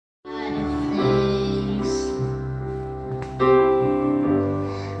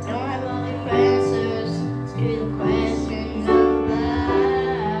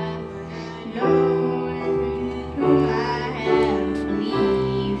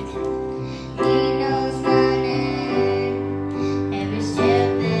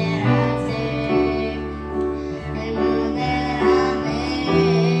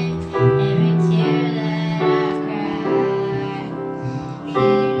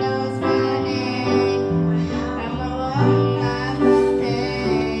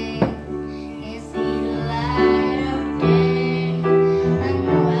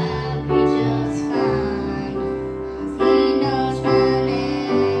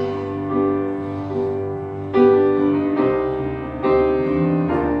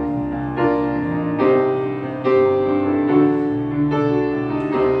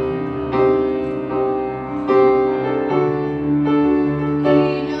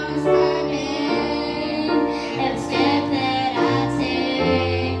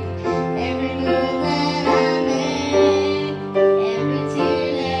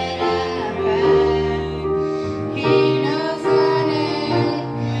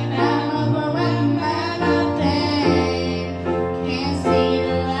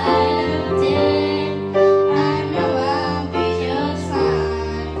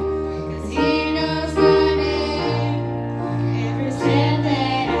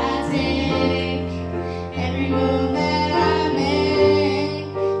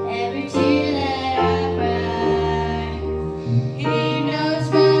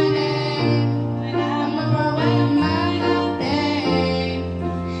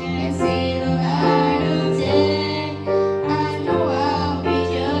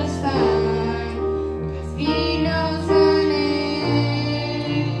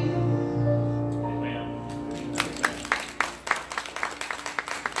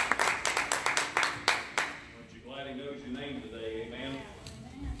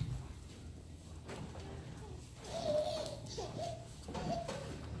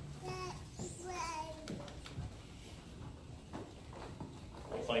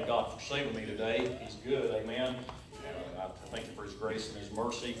thank God for saving me today. He's good, amen. And I thank Him for His grace and His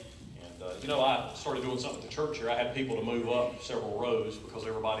mercy. And, I started doing something at the church here. I had people to move up several rows because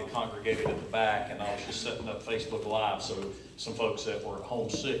everybody congregated at the back, and I was just setting up Facebook Live so some folks that were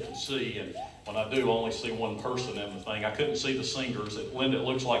homesick could see. And when I do, I only see one person in the thing. I couldn't see the singers. Linda, it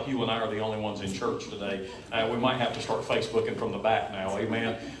looks like you and I are the only ones in church today. We might have to start Facebooking from the back now,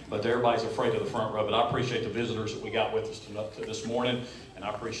 amen. But everybody's afraid of the front row. But I appreciate the visitors that we got with us this morning. And I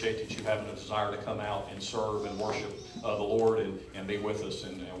appreciate that you having a desire to come out and serve and worship the Lord and be with us.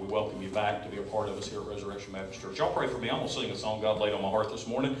 And we welcome you back to be a part of us here at Resurrection Baptist Church. Y'all pray for me. I'm going to sing a song God laid on my heart this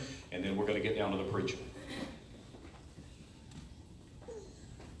morning, and then we're going to get down to the preaching.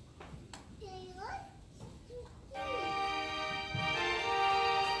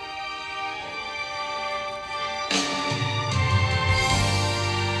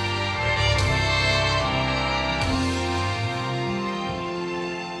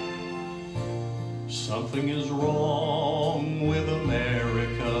 Something is wrong with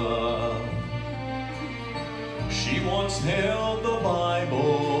America. She once held the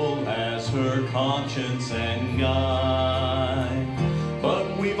Bible as her conscience and guide,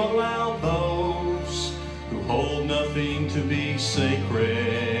 but we've allowed those who hold nothing to be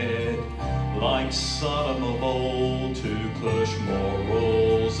sacred, like Sodom of old, to push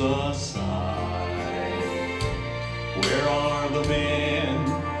morals aside. Where are the men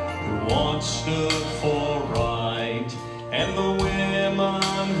who once stood for right, and the women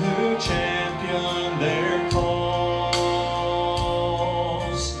who championed their cause?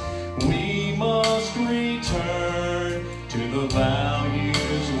 We must return to the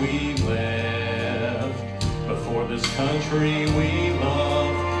values we left before this country we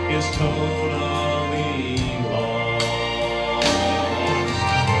love is totally lost.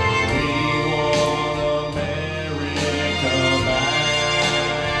 We want America back.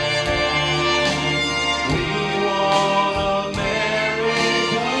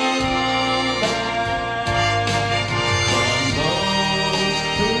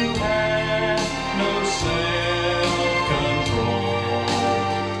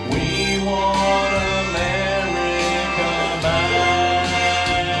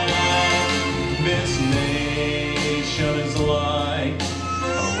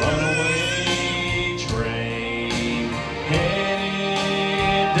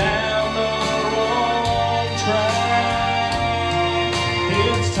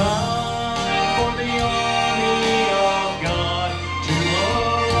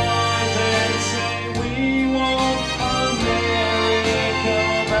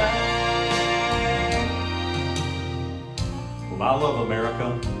 I love America,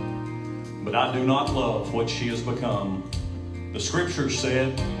 but I do not love what she has become. The scriptures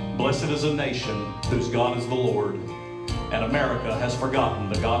said, "Blessed is a nation whose God is the Lord," and America has forgotten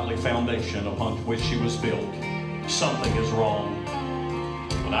the godly foundation upon which she was built. Something is wrong.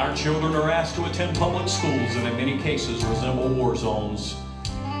 When our children are asked to attend public schools that in many cases resemble war zones,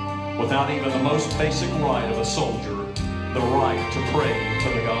 without even the most basic right of a soldier, the right to pray to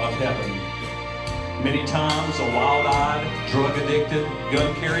the God of heaven. Many times a wild-eyed, drug-addicted,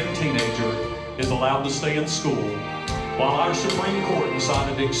 gun-carrying teenager is allowed to stay in school, while our Supreme Court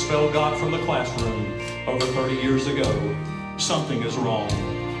decided to expel God from the classroom over 30 years ago. Something is wrong.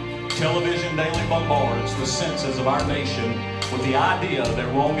 Television daily bombards the senses of our nation with the idea that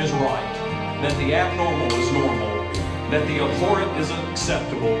wrong is right, that the abnormal is normal, that the abhorrent is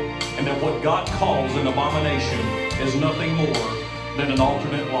acceptable, and that what God calls an abomination is nothing more than an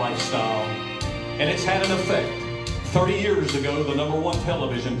alternate lifestyle. And it's had an effect. 30 years ago, the #1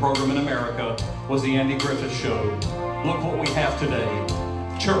 television program in America was the Andy Griffith Show. Look what we have today.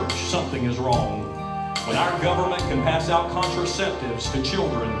 Church, something is wrong. When our government can pass out contraceptives to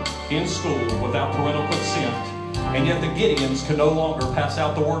children in school without parental consent, and yet the Gideons can no longer pass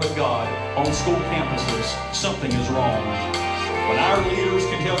out the Word of God on school campuses, something is wrong. When our leaders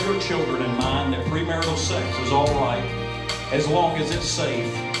can tell your children and mine that premarital sex is all right, as long as it's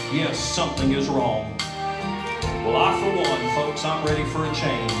safe, yes, something is wrong. Well, I, for one, folks, I'm ready for a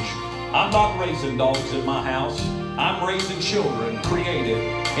change. I'm not raising dogs at my house. I'm raising children created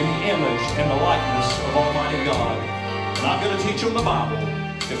in the image and the likeness of Almighty God. And I'm going to teach them the Bible.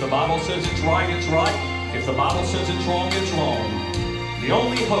 If the Bible says it's right, it's right. If the Bible says it's wrong, it's wrong. The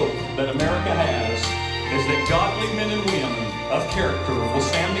only hope that America has is that godly men and women of character will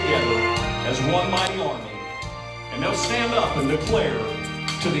stand together as one mighty army. And they'll stand up and declare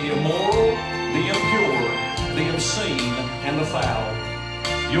to the immoral, the impure, the obscene, and the foul,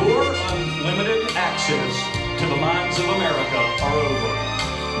 your unlimited access to the minds of America are over.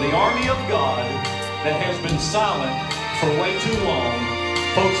 The army of God that has been silent for way too long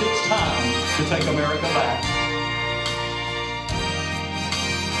Folks, it's time to take America back.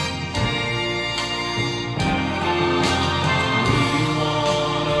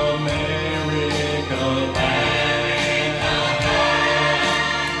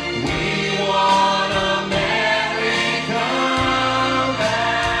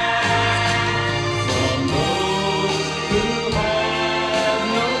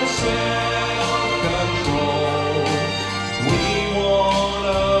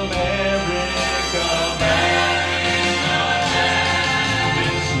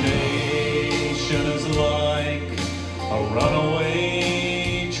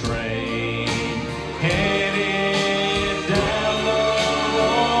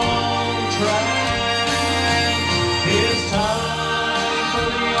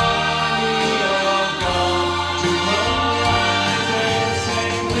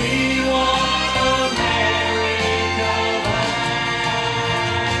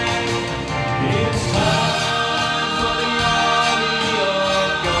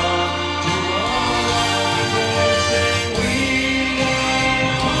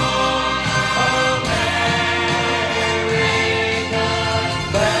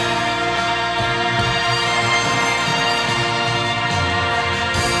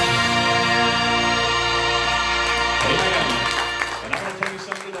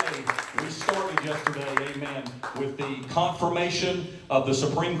 Confirmation of the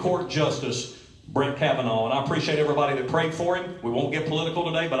Supreme Court Justice Brett Kavanaugh, and I appreciate everybody that prayed for him. We won't get political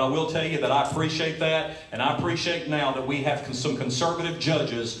today, but I will tell you that I appreciate that, and I appreciate now that we have some conservative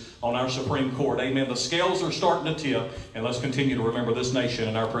judges on our Supreme Court. Amen. The scales are starting to tip, and let's continue to remember this nation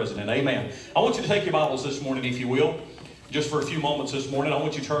and our president. Amen. I want you to take your Bibles this morning, if you will, just for a few moments this morning. I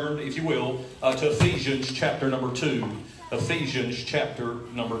want you to turn, if you will, to Ephesians chapter number 2. Ephesians chapter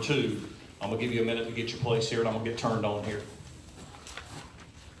number 2. I'm going to give you a minute to get your place here, and I'm going to get turned on here.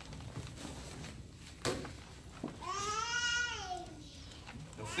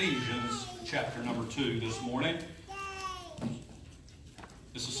 Ephesians chapter number 2 this morning.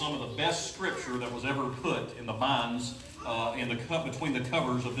 This is some of the best scripture that was ever put in the minds, between the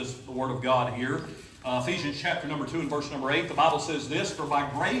covers of this the Word of God here. Ephesians chapter number 2 and verse number 8, the Bible says this, "For by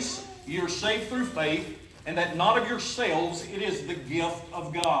grace ye are saved through faith, and that not of yourselves, it is the gift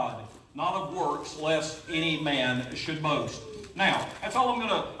of God, not of works, lest any man should boast." Now, that's all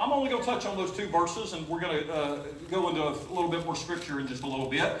I'm only going to touch on those two verses, and we're going to go into a little bit more scripture in just a little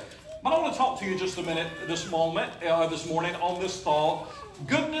bit. But I want to talk to you just a minute this morning on this thought: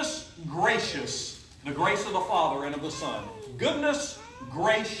 goodness gracious, the grace of the Father and of the Son. Goodness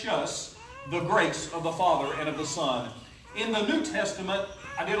gracious, the grace of the Father and of the Son. In the New Testament,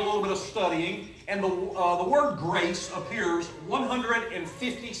 I did a little bit of studying, and the word grace appears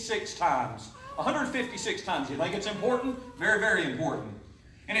 156 times. 156 times. You think it's important? Very, very important.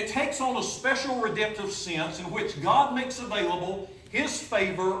 And it takes on a special redemptive sense in which God makes available His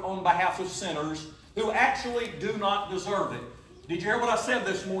favor on behalf of sinners who actually do not deserve it. Did you hear what I said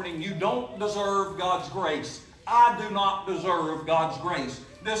this morning? You don't deserve God's grace. I do not deserve God's grace.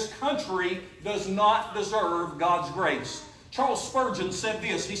 This country does not deserve God's grace. Charles Spurgeon said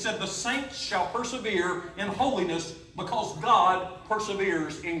this. He said, "The saints shall persevere in holiness because God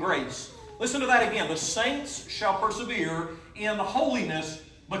perseveres in grace." Listen to that again. The saints shall persevere in holiness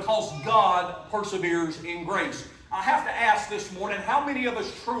because God perseveres in grace. I have to ask this morning, how many of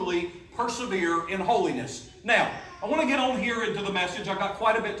us truly persevere in holiness? Now, I want to get on here into the message. I've got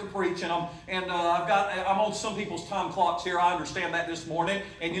quite a bit to preach, and I'm on some people's time clocks here. I understand that this morning,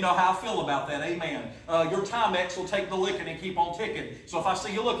 and you know how I feel about that. Amen. Your Timex will take the licking and keep on ticking. So if I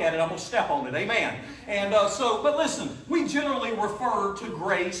see you look at it, I'm going to step on it. Amen. And but listen, we generally refer to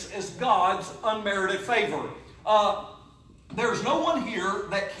grace as God's unmerited favor. There's no one here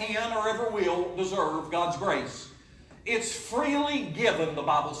that can or ever will deserve God's grace. It's freely given, the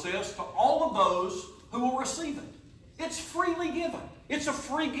Bible says, to all of those who will receive it. It's freely given. It's a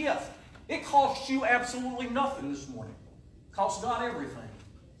free gift. It costs you absolutely nothing this morning. It costs God everything.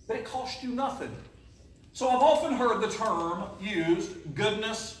 But it costs you nothing. So I've often heard the term used,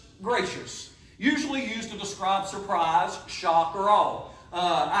 goodness gracious, usually used to describe surprise, shock, or awe.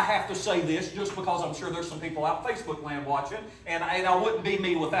 I have to say this just because I'm sure there's some people out Facebook land watching, and I wouldn't be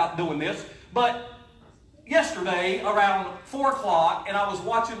me without doing this. But yesterday around 4 o'clock, and I was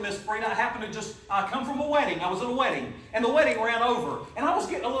watching Miss Frida. I come from a wedding. I was at a wedding, and the wedding ran over. And I was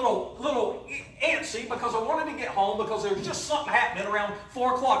getting a little antsy because I wanted to get home because there was just something happening around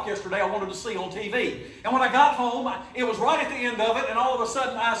 4 o'clock yesterday I wanted to see on TV. And when I got home, it was right at the end of it, and all of a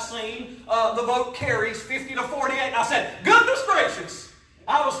sudden I seen the vote carries 50-48. And I said, goodness gracious!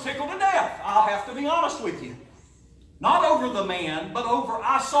 I was tickled to death. I'll have to be honest with you. Not over the man, but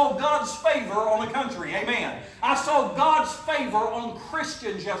I saw God's favor on the country. Amen. I saw God's favor on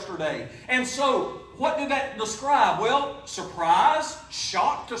Christians yesterday. And so, what did that describe? Well, surprise,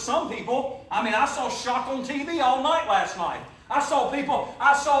 shock to some people. I mean, I saw shock on TV all night last night. I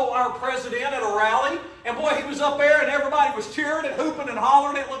saw our president at a rally, and boy, he was up there and everybody was cheering and hooping and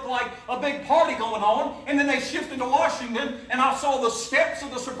hollering. It looked like a big party going on. And then they shifted to Washington, and I saw the steps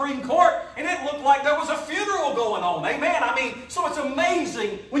of the Supreme Court, and it looked like there was a funeral going on. Amen. I mean, so it's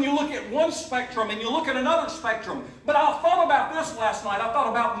amazing when you look at one spectrum and you look at another spectrum. But I thought about this last night. I thought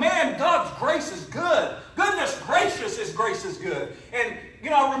about, man, God's grace is good. Goodness gracious, His grace is good. And,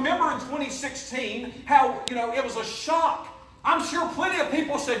 I remember in 2016 how, it was a shock. I'm sure plenty of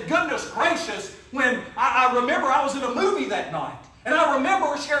people said, goodness gracious, when I remember I was in a movie that night. And I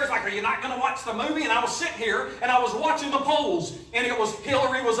remember Sherry's like, are you not going to watch the movie? And I was sitting here and I was watching the polls. And it was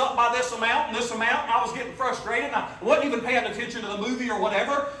Hillary was up by this amount and this amount. And I was getting frustrated. And I wasn't even paying attention to the movie or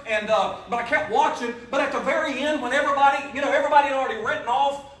whatever. And but I kept watching. But at the very end, when everybody had already written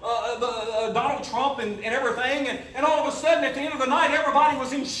off Donald Trump and everything. And all of a sudden, at the end of the night, everybody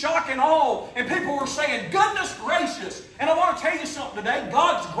was in shock and awe. And people were saying, goodness gracious. And I want to tell you something today.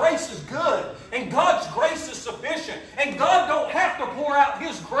 God's grace is good. And God's grace is sufficient. And God don't have to pour out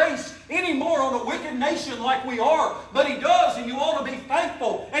His grace anymore on a wicked nation like we are. But He does, and you ought to be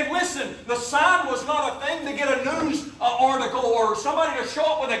thankful. And listen, the sign was not a thing to get a news article or somebody to show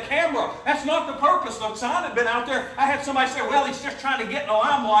up with a camera. That's not the purpose. The sign had been out there. I had somebody say, well, he's just trying to get in the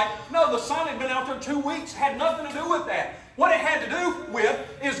limelight. No, the sign had been out there 2 weeks. It had nothing to do with that. What it had to do with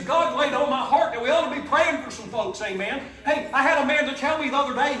is God laid on my heart that we ought to be praying for some folks, amen. Hey, I had a man to tell me the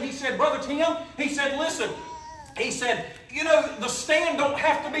other day, he said, Brother Tim, he said, listen, he said, the stand don't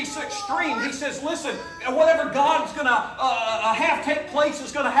have to be so extreme. He says, listen, whatever God's going to have take place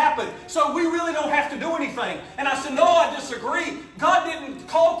is going to happen. So we really don't have to do anything. And I said, no, I disagree. God didn't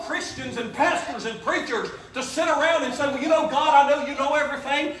call Christians and pastors and preachers to sit around and say, well, God, I know you know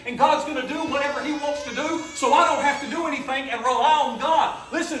everything, and God's going to do whatever He wants to do, so I don't have to do anything and rely on God.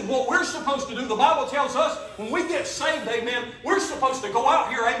 Listen, what we're supposed to do, the Bible tells us, when we get saved, amen, we're supposed to go out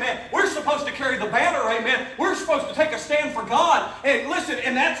here, amen. We're supposed to carry the banner, amen. We're supposed to take a stand for God. And listen,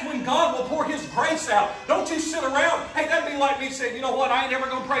 and that's when God will pour His grace out. Don't you sit around. Hey, that'd be like me saying, you know what, I ain't never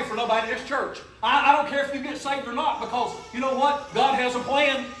going to pray for nobody in this church. I don't care if you get saved or not, because you know what? God has a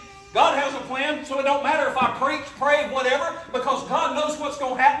plan. God has a plan, so it don't matter if I preach, pray, whatever, because God knows what's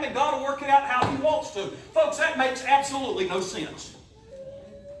going to happen and God will work it out how He wants to. Folks, that makes absolutely no sense.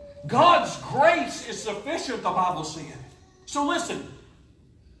 God's grace is sufficient, the Bible said. So listen,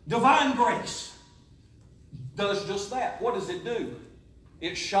 divine grace does just that. What does it do?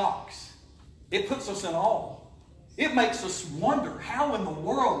 It shocks. It puts us in awe. It makes us wonder, how in the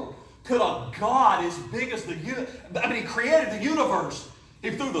world could a God as big as He created the universe. He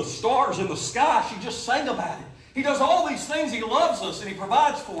threw the stars in the sky. She just sang about it. He does all these things. He loves us and He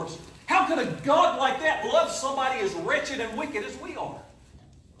provides for us. How could a God like that love somebody as wretched and wicked as we are?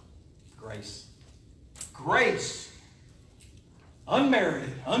 Grace. Grace.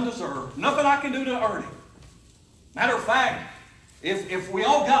 Unmerited, undeserved. Nothing I can do to earn it. Matter of fact, if we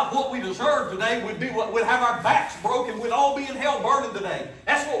all got what we deserve today, we'd have our backs broken. We'd all be in hell burning today.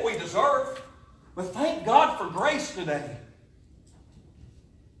 That's what we deserve. But thank God for grace today.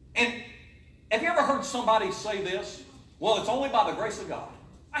 And have you ever heard somebody say this? Well, it's only by the grace of God.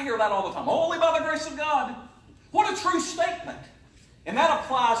 I hear that all the time. Only by the grace of God. What a true statement. And that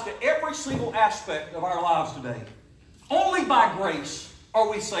applies to every single aspect of our lives today. Only by grace are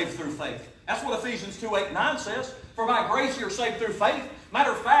we saved through faith. That's what Ephesians 2:8-9 says. For by grace you're saved through faith.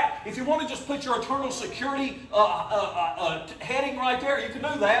 Matter of fact, if you want to just put your eternal security heading right there, you can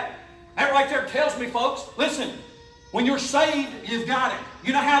do that. That right there tells me, folks, listen, when you're saved, you've got it.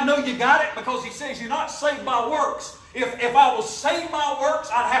 You know how I know you got it? Because He says you're not saved by works. If I was saved by works,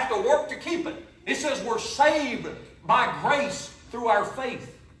 I'd have to work to keep it. It says we're saved by grace through our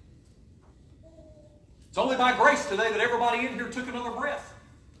faith. It's only by grace today that everybody in here took another breath.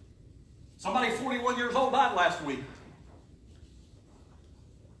 Somebody 41 years old died last week.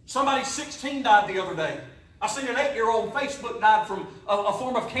 Somebody 16 died the other day. I seen an 8-year-old on Facebook died from a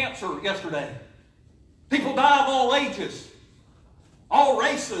form of cancer yesterday. People die of all ages, all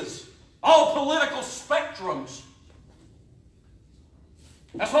races, all political spectrums.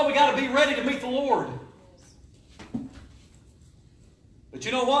 That's why we got to be ready to meet the Lord. But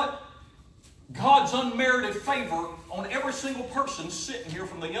you know what? God's unmerited favor on every single person sitting here,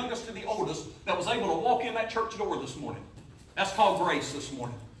 from the youngest to the oldest, that was able to walk in that church door this morning. That's called grace this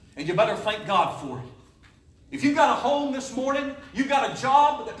morning. And you better thank God for it. If you've got a home this morning, you've got a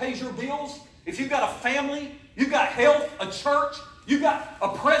job that pays your bills, if you've got a family, You've got health, a church, you've got a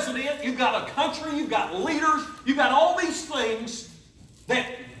president, you've got a country, you've got leaders, you've got all these things that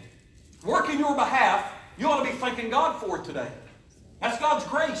work in your behalf. You ought to be thanking God for it today. That's God's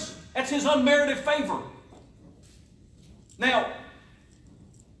grace. That's His unmerited favor. Now,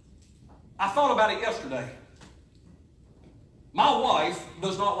 I thought about it yesterday. My wife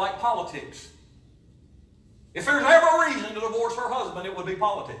does not like politics. If there's ever a reason to divorce her husband, it would be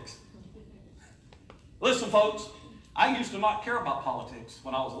politics. Listen, folks, I used to not care about politics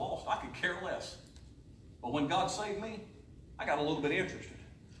when I was lost. I could care less. But when God saved me, I got a little bit interested.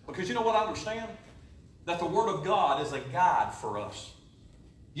 Because you know what I understand? That the Word of God is a guide for us.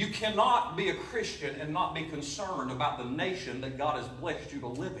 You cannot be a Christian and not be concerned about the nation that God has blessed you to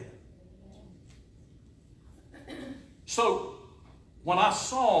live in. So, when I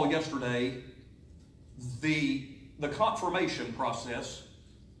saw yesterday the confirmation process,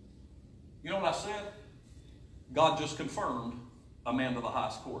 you know what I said? God just confirmed a man to the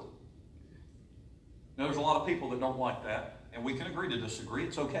highest court. Now, there's a lot of people that don't like that, and we can agree to disagree.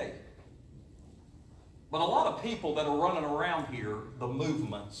 It's okay. But a lot of people that are running around here, the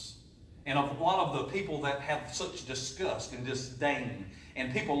movements, and a lot of the people that have such disgust and disdain,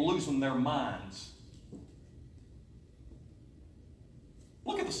 and people losing their minds.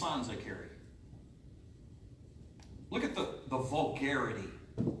 Look at the signs they carry. Look at the vulgarity.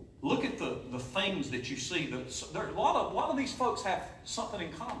 Look at the things that you see. A lot of these folks have something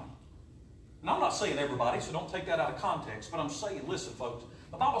in common. And I'm not saying everybody, so don't take that out of context, but I'm saying, listen, folks,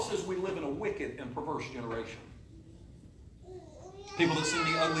 the Bible says we live in a wicked and perverse generation. People that send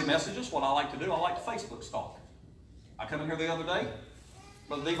me ugly messages, what I like to do, I like to Facebook stalk. I come in here the other day,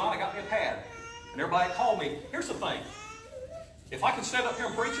 Brother Devon, I got me a pad. And everybody called me. Here's the thing. If I can stand up here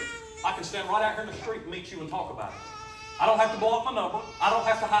and preach it, I can stand right out here in the street and meet you and talk about it. I don't have to blow up my number. I don't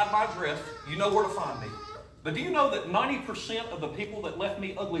have to hide my address. You know where to find me. But do you know that 90% of the people that left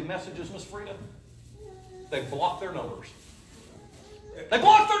me ugly messages, Miss Frida, they blocked their numbers. They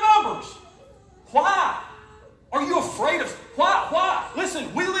blocked their numbers. Why? Are you afraid of... Why?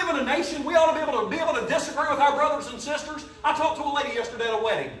 Listen, we live in a nation. We ought to be able to disagree with our brothers and sisters. I talked to a lady yesterday at a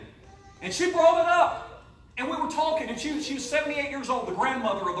wedding, and she brought it up. And we were talking, and she was 78 years old, the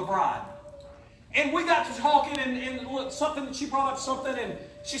grandmother of the bride. And we got to talking, and something, she brought up something, and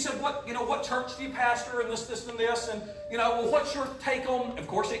she said, what church do you pastor, and this, and this, and, well, what's your take on... Of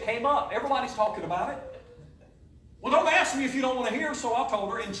course, it came up. Everybody's talking about it. Well, don't ask me if you don't want to hear, so I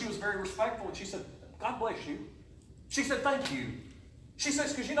told her, and she was very respectful, and she said, God bless you. She said, thank you. She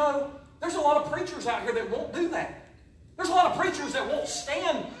says, because, there's a lot of preachers out here that won't do that. There's a lot of preachers that won't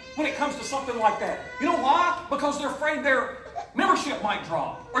stand when it comes to something like that. You know why? Because they're afraid their membership might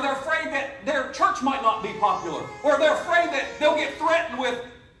drop, or they're afraid that their church might not be popular, or they're afraid that they'll get threatened with,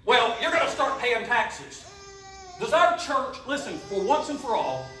 well, you're going to start paying taxes. Does our church, listen, for once and for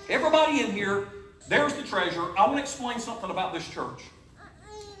all, everybody in here, there's the treasurer. I want to explain something about this church.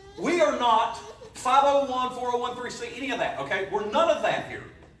 We are not 501, 401(c), any of that, okay? We're none of that here.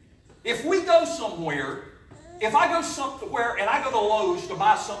 If we go somewhere, if I go somewhere and I go to Lowe's to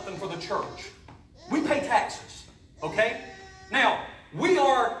buy something for the church, we pay taxes, okay? Now, we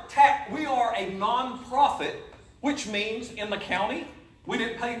are a non-profit, which means in the county, we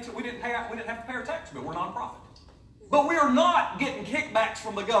didn't have to pay our tax bill. We're non-profit. But we are not getting kickbacks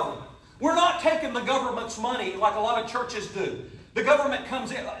from the government. We're not taking the government's money like a lot of churches do. The government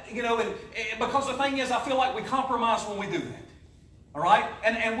comes in, and because the thing is, I feel like we compromise when we do that. All right?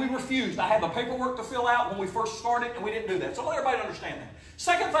 And we refused. I had the paperwork to fill out when we first started, and we didn't do that. So let everybody understand that.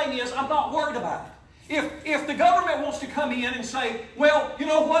 Second thing is, I'm not worried about it. If the government wants to come in and say, well, you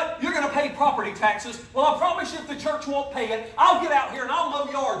know what, you're going to pay property taxes, well, I promise you if the church won't pay it, I'll get out here and I'll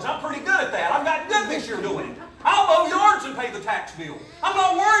mow yards. I'm pretty good at that. I've got good this year doing it. I'll mow yards and pay the tax bill. I'm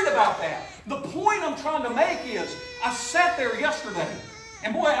not worried about that. The point I'm trying to make is, I sat there yesterday,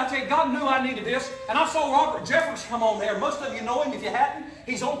 and boy, I tell you, God knew I needed this, and I saw Robert Jeffers come on there. Most of you know him if you hadn't.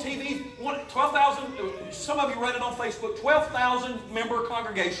 He's on TV, 12,000, some of you read it on Facebook, 12,000 member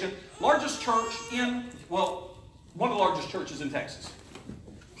congregation, largest church one of the largest churches in Texas.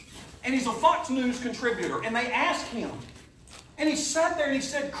 And he's a Fox News contributor, and they asked him, and he sat there and he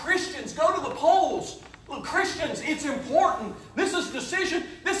said, Christians, go to the polls. Look, Christians, it's important. This is decision.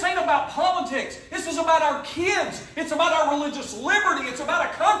 This ain't about politics. This is about our kids. It's about our religious liberty. It's about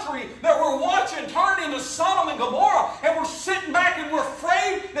a country that we're watching turn into Sodom and Gomorrah, and we're sitting back and we're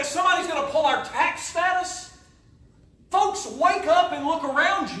afraid that somebody's going to pull our tax status. Folks, wake up and look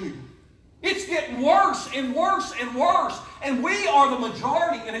around you. It's getting worse and worse and worse, and we are the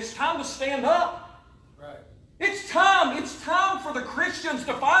majority, and it's time to stand up. Right. It's time for the Christians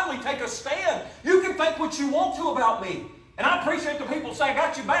to finally take a stand. You can think what you want to about me. And I appreciate the people say, I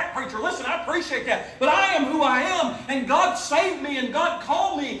got you back, preacher. Listen, I appreciate that. But I am who I am, and God saved me, and God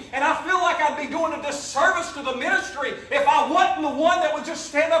called me, and I feel like I'd be doing a disservice to the ministry if I wasn't the one that would just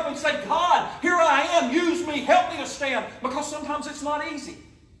stand up and say, God, here I am, use me, help me to stand. Because sometimes it's not easy.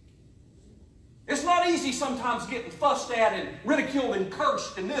 It's not easy sometimes getting fussed at and ridiculed and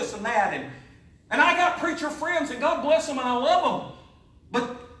cursed and this and that. And I got preacher friends, and God bless them, and I love them.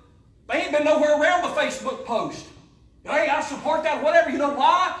 But they ain't been nowhere around the Facebook post. Hey, I support that, whatever. You know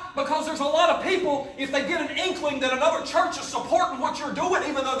why? Because there's a lot of people, if they get an inkling that another church is supporting what you're doing,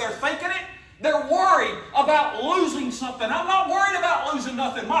 even though they're thinking it, they're worried about losing something. I'm not worried about losing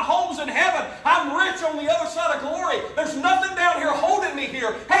nothing. My home's in heaven. I'm rich on the other side of glory. There's nothing down here holding me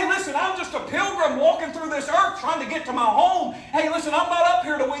here. Hey, listen, I'm just a pilgrim walking through this earth trying to get to my home. Hey, listen, I'm not up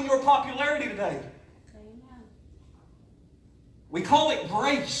here to win your popularity today. Amen. We call it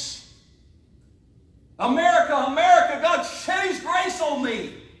grace. America, America, God shed His grace on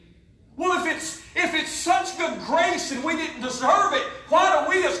me. Well, if it's such good grace and we didn't deserve it, why do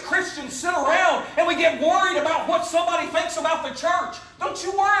we as Christians sit around and we get worried about what somebody thinks about the church? Don't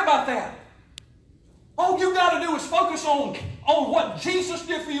you worry about that. All you got to do is focus on what Jesus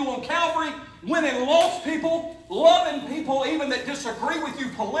did for you on Calvary, winning lost people, loving people even that disagree with you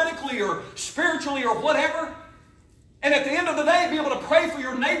politically or spiritually or whatever. And at the end of the day, be able to pray for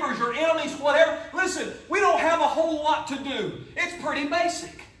your neighbors, your enemies, whatever. Listen, we don't have a whole lot to do. It's pretty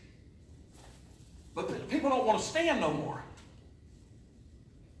basic. But people don't want to stand no more.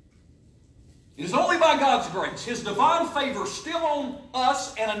 It is only by God's grace, His divine favor still on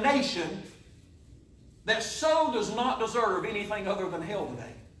us and a nation that so does not deserve anything other than hell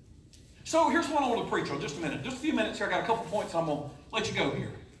today. So here's what I want to preach on just a minute. Just a few minutes here. I got a couple points I'm going to let you go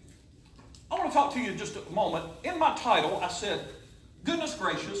here. I want to talk to you just a moment. In my title, I said, goodness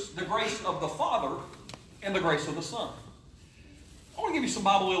gracious, the grace of the Father and the grace of the Son. I want to give you some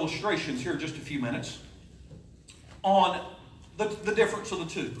Bible illustrations here in just a few minutes on the difference of the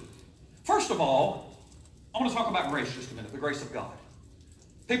two. First of all, I want to talk about grace just a minute, the grace of God.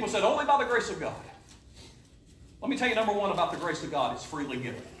 People said, only by the grace of God. Let me tell you, number one, about the grace of God, it's freely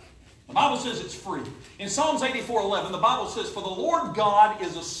given. The Bible says it's free. In Psalms 84:11, the Bible says, for the Lord God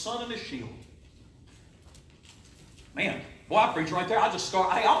is a sun and a shield. Man, boy, I preach right there.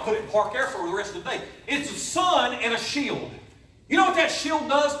 I'll put it in park air for the rest of the day. It's a sun and a shield. You know what that shield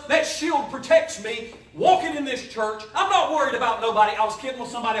does? That shield protects me walking in this church. I'm not worried about nobody. I was kidding with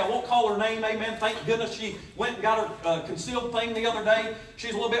somebody. I won't call her name. Amen. Thank goodness she went and got her concealed thing the other day.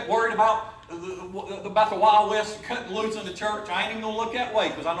 She's a little bit worried about the Wild West cutting loose in the church. I ain't even going to look that way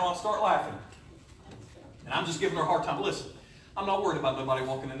because I know I'll start laughing. And I'm just giving her a hard time. Listen, I'm not worried about nobody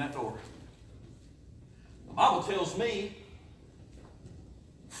walking in that door. The Bible tells me,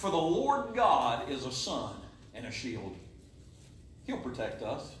 for the Lord God is a sun and a shield. He'll protect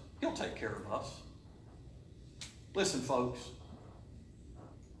us. He'll take care of us. Listen, folks.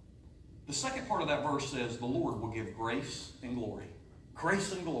 The second part of that verse says, the Lord will give grace and glory.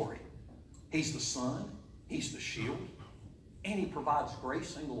 Grace and glory. He's the sun. He's the shield. And He provides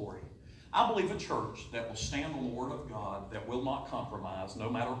grace and glory. I believe a church that will stand on the Word of God, that will not compromise no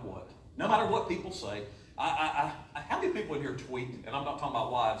matter what. No matter what people say. How many people in here tweet? And I'm not talking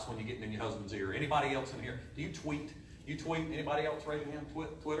about wives when you get in your husband's ear. Anybody else in here? Do you tweet? You tweet? Anybody else raise your hand?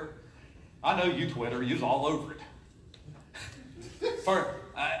 Twitter? I know you Twitter. You're all over it.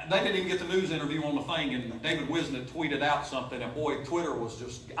 They didn't even get the news interview on the thing, and David Wisnett tweeted out something, and boy, Twitter was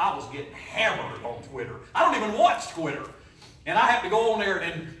just, I was getting hammered on Twitter. I don't even watch Twitter. And I had to go on there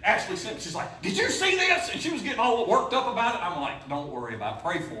and actually sent, she's like, did you see this? And she was getting all worked up about it. I'm like, don't worry about it.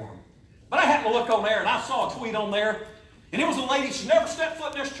 Pray for them. But I happened to look on there, and I saw a tweet on there, and it was a lady, she never stepped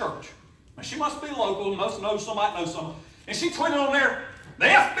foot in this church. Now, she must be local, must know somebody knows something. And she tweeted on there, the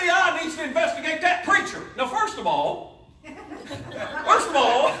FBI needs to investigate that preacher. Now, first of all,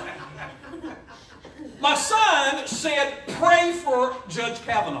 my son said, pray for Judge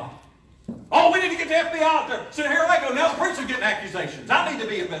Kavanaugh. Oh, we need to get the FBI out there. So here I go. Now the preacher's getting accusations. I need to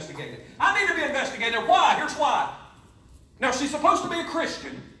be investigated. I need to be investigated. Why? Here's why. Now, she's supposed to be a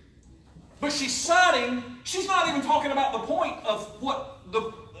Christian, but she's not even talking about the point of what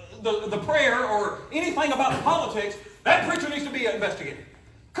the prayer or anything about the politics. That preacher needs to be investigated.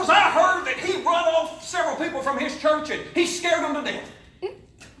 Because I heard that he run off several people from his church and he scared them to death.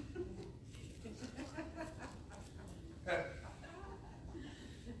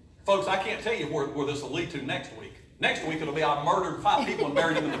 Folks, I can't tell you where this will lead to next week. Next week it'll be I murdered 5 people and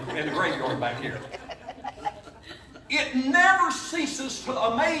buried them in the graveyard back here. it never ceases to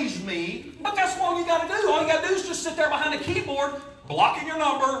amaze me, but that's all you got to do. All you got to do is just sit there behind a keyboard, blocking your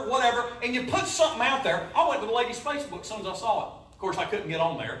number, whatever, and you put something out there. I went to the lady's Facebook as soon as I saw it. Of course, I couldn't get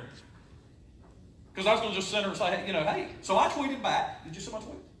on there because I was going to just send her and say, hey. So I tweeted back. Did you see my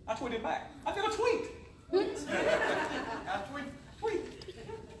tweet? I tweeted back. I did a tweet.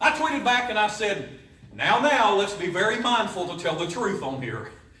 I tweeted back and I said, now, let's be very mindful to tell the truth on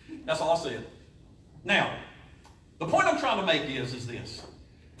here. That's all I said. Now, the point I'm trying to make is this.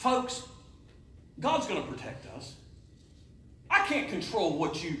 Folks, God's going to protect us. I can't control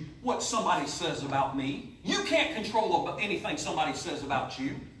what somebody says about me. You can't control anything somebody says about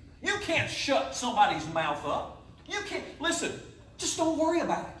you. You can't shut somebody's mouth up. You can't. Listen, just don't worry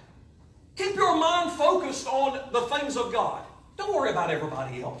about it. Keep your mind focused on the things of God. Don't worry about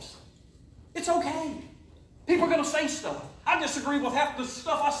everybody else. It's okay. People are going to say stuff. I disagree with half the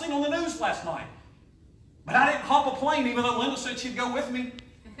stuff I seen on the news last night. But I didn't hop a plane even though Linda said she'd go with me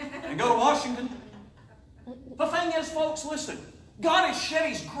and go to Washington. The thing is, folks, listen. God has shed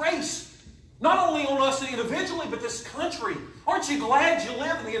His grace not only on us individually, but this country. Aren't you glad you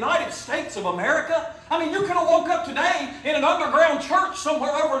live in the United States of America? I mean, you could have woke up today in an underground church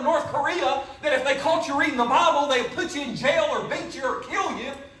somewhere over in North Korea that if they caught you reading the Bible, they'd put you in jail or beat you or kill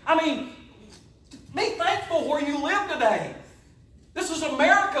you. I mean, be thankful where you live today. This is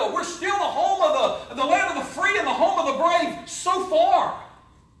America. We're still the home of the land of the free and the home of the brave so far.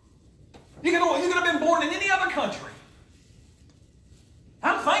 You could have been born in any other country.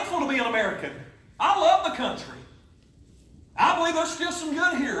 I'm thankful to be an American. I love the country. I believe there's still some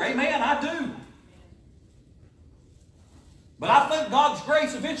good here. Amen, I do. But I think God's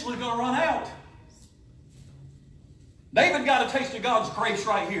grace eventually is going to run out. David got a taste of God's grace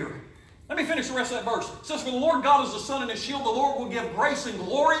right here. Let me finish the rest of that verse. It says, for the Lord God is the sun and His shield. The Lord will give grace and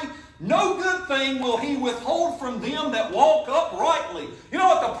glory. No good thing will He withhold from them that walk uprightly. You know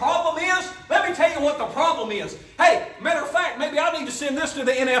what the problem is? Let me tell you what the problem is. Hey, matter of fact, maybe I need to send this to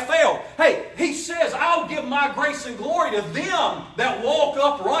the NFL. Hey, He says, I'll give my grace and glory to them that walk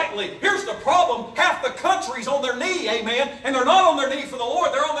uprightly. Here's the problem. Half the country's on their knee, amen, and they're not on their knee for the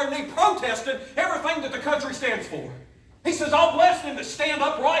Lord. They're on their knee protesting everything that the country stands for. He says, I'll bless them that stand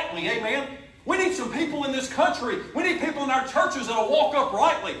uprightly, amen. We need some people in this country. We need people in our churches that'll walk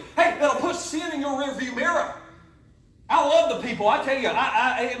uprightly. Hey, that'll put sin in your rearview mirror. I love the people. I tell you,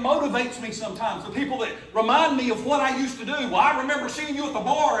 it motivates me sometimes. The people that remind me of what I used to do. Well, I remember seeing you at the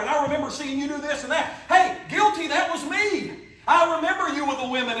bar, and I remember seeing you do this and that. Hey, guilty, that was me. I remember you with the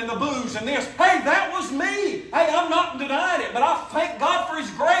women and the booze and this. Hey, that was me. Hey, I'm not denying it, but I thank God for His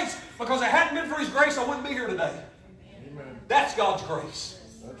grace, because if it hadn't been for His grace, I wouldn't be here today. Amen. That's God's grace.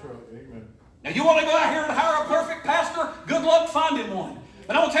 That's right. Amen. Now, you want to go out here and hire a perfect pastor? Good luck finding one.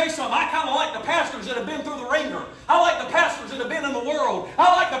 But I'm going to tell you something. I kind of like the pastors that have been through the ringer. I like the pastors that have been in the world.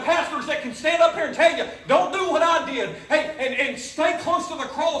 I like the pastors that can stand up here and tell you, don't do what I did. Hey, and stay close to the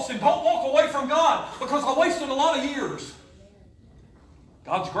cross and don't walk away from God, because I wasted a lot of years.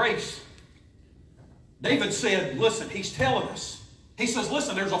 God's grace. David said, listen, he's telling us. He says,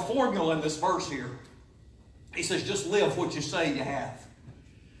 listen, there's a formula in this verse here. He says, just live what you say you have.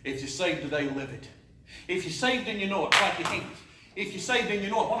 If you're saved today, live it. If you're saved and you know it, clap your hands. If you're saved and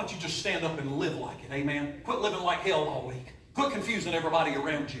you know it, why don't you just stand up and live like it? Amen. Quit living like hell all week. Quit confusing everybody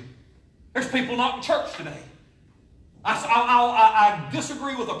around you. There's people not in church today. I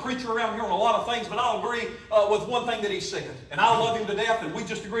disagree with a preacher around here on a lot of things, but I'll agree with one thing that he said. And I love him to death, and we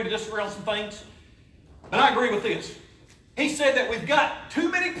just agree to disagree on some things. But I agree with this. He said that we've got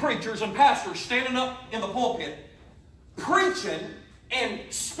too many preachers and pastors standing up in the pulpit preaching and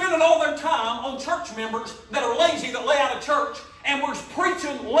spending all their time on church members that are lazy, that lay out of church, and we're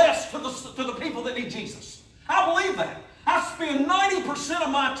preaching less to the people that need Jesus. I believe that. I spend 90%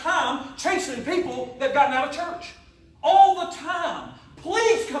 of my time chasing people that have gotten out of church. All the time.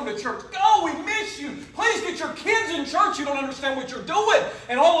 Please come to church. Go, we miss you. Please get your kids in church. You don't understand what you're doing.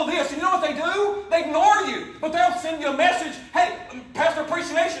 And all of this. And you know what they do? They ignore you. But they'll send you a message. Hey, Pastor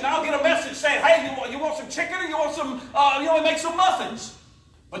Appreciation, I'll get a message saying, hey, you want some chicken, or you want some, you want to make some muffins?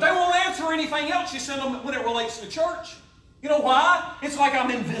 But they won't answer anything else you send them when it relates to church. You know why? It's like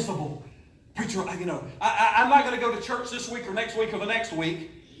I'm invisible. Preacher, I'm not going to go to church this week or next week or the next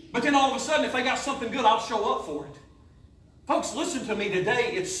week. But then all of a sudden, if they got something good, I'll show up for it. Folks, listen to me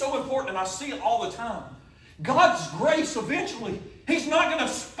today. It's so important, and I see it all the time. God's grace eventually, He's not going to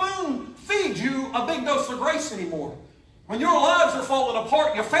spoon feed you a big dose of grace anymore. When your lives are falling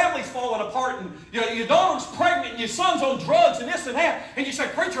apart, your family's falling apart, and your daughter's pregnant, and your son's on drugs, and this and that, and you say,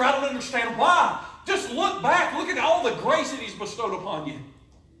 preacher, I don't understand why. Just look back. Look at all the grace that He's bestowed upon you.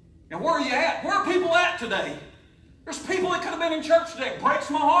 And where are you at? Where are people at today? There's people that could have been in church today. It breaks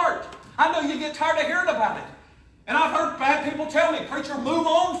my heart. I know you get tired of hearing about it. And I've heard bad people tell me, preacher, move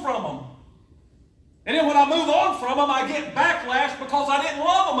on from them. And then when I move on from them, I get backlash because I didn't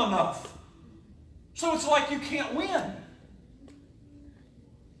love them enough. So it's like you can't win.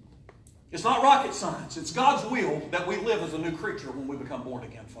 It's not rocket science. It's God's will that we live as a new creature when we become born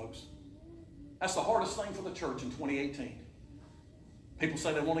again, folks. That's the hardest thing for the church in 2018. People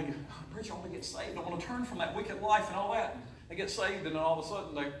say they want to get, preacher, I want to get saved. I want to turn from that wicked life and all that. And they get saved and then all of a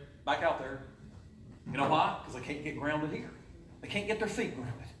sudden they're back out there. You know why? Because they can't get grounded here. They can't get their feet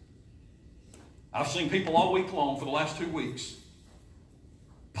grounded. I've seen people all week long for the last 2 weeks,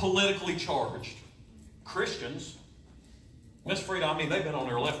 politically charged Christians. Miss Frida, I mean, they've been on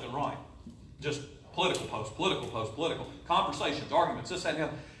there left and right. Just political posts, political conversations, arguments, this, that, and the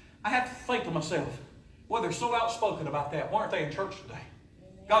other. I have to think to myself, well, they're so outspoken about that. Why aren't they in church today?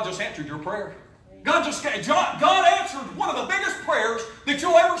 God just answered your prayer. God answered one of the biggest prayers that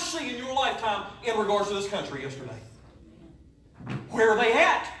you'll ever see in your lifetime in regards to this country yesterday. Where are they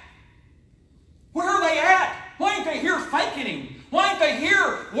at? Where are they at? Why ain't they here thanking Him? Why ain't they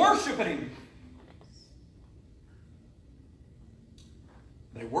here worshiping Him?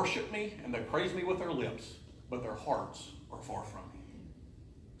 They worship me and they praise me with their lips, but their hearts are far from me.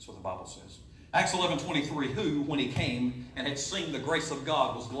 That's what the Bible says. Acts 11:23, who, when he came and had seen the grace of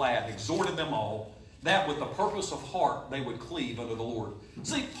God, was glad, exhorted them all, that with the purpose of heart they would cleave unto the Lord.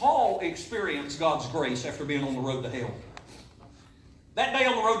 See, Paul experienced God's grace after being on the road to hell. That day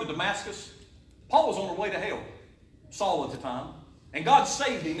on the road to Damascus, Paul was on the way to hell, Saul at the time, and God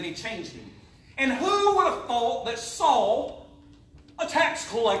saved him and He changed him. And who would have thought that Saul, a tax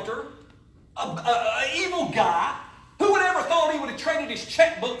collector, an evil guy, who would ever thought he would have traded his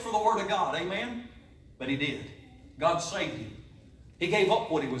checkbook for the Word of God? Amen? But he did. God saved him. He gave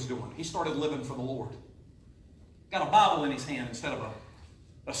up what he was doing. He started living for the Lord. Got a Bible in his hand instead of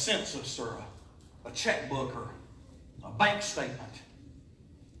a census or a checkbook or a bank statement.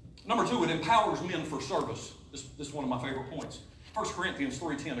 Number 2, it empowers men for service. This is one of my favorite points. 1 Corinthians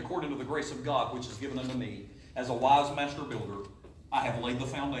 3:10, according to the grace of God which is given unto me, as a wise master builder, I have laid the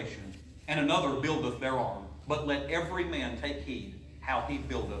foundation, and another buildeth thereon. But let every man take heed how he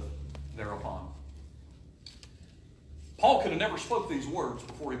buildeth thereupon. Paul could have never spoke these words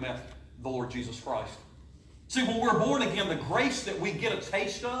before he met the Lord Jesus Christ. See, when we're born again, the grace that we get a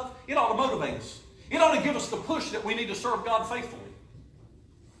taste of, it ought to motivate us. It ought to give us the push that we need to serve God faithfully.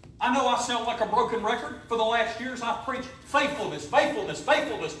 I know I sound like a broken record. For the last years, I've preached faithfulness, faithfulness,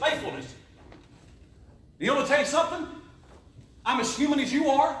 faithfulness, faithfulness. You want to tell you something? I'm as human as you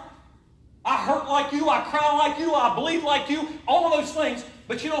are. I hurt like you. I cry like you. I bleed like you. All of those things.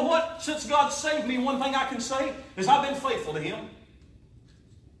 But you know what? Since God saved me, one thing I can say is I've been faithful to Him.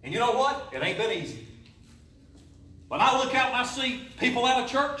 And you know what? It ain't been easy. When I look out and I see people out of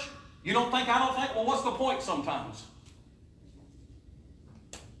church, I don't think, well, what's the point sometimes?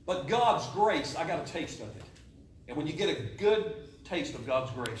 But God's grace, I got a taste of it. And when you get a good taste of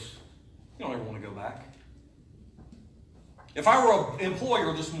God's grace, you don't ever want to go back. If I were an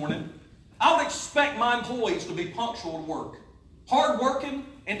employer this morning, I would expect my employees to be punctual to work, hardworking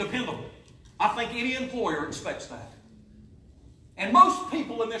and dependable. I think any employer expects that. And most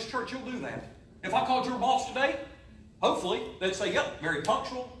people in this church will do that. If I called your boss today, hopefully they'd say, yep, very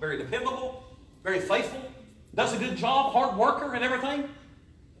punctual, very dependable, very faithful, does a good job, hard worker and everything.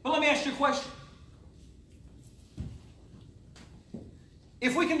 But let me ask you a question.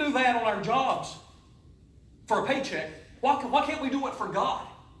 If we can do that on our jobs for a paycheck, why can't we do it for God,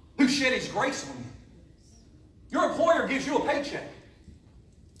 who shed His grace on you? Your employer gives you a paycheck.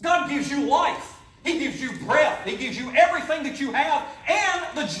 God gives you life. He gives you breath. He gives you everything that you have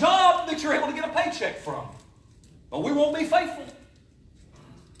and the job that you're able to get a paycheck from. But we won't be faithful.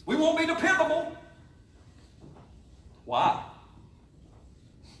 We won't be dependable. Why?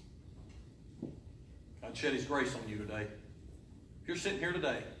 God shed His grace on you today. If you're sitting here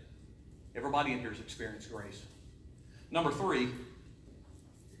today, everybody in here has experienced grace. Number 3,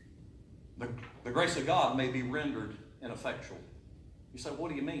 the grace of God may be rendered ineffectual. You say, what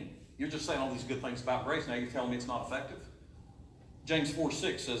do you mean? You're just saying all these good things about grace, now you're telling me it's not effective? James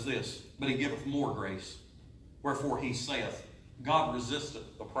 4:6 says this, but He giveth more grace. Wherefore He saith, God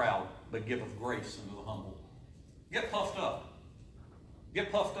resisteth the proud, but giveth grace unto the humble. Get puffed up.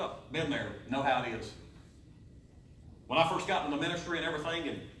 Get puffed up. Been there. Know how it is. When I first got into the ministry and everything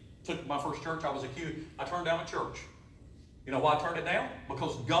and took my first church, I was accused. I turned down a church. You know why I turned it down?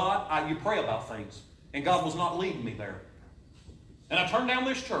 Because God, you pray about things, and God was not leading me there. And I turned down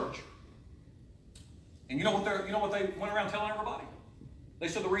this church. And you know what they went around telling everybody? They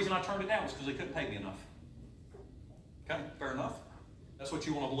said the reason I turned it down was because they couldn't pay me enough. Okay, fair enough. That's what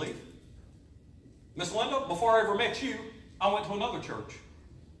you want to believe. Miss Linda, before I ever met you, I went to another church.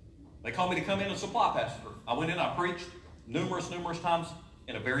 They called me to come in and supply pastor. I went in, I preached numerous times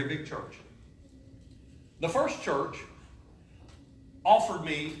in a very big church. The first church offered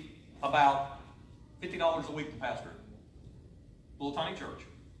me about $50 a week to pastor it. Little tiny church.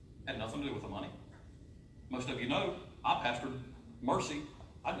 Had nothing to do with the money. Most of you know, I pastored Mercy.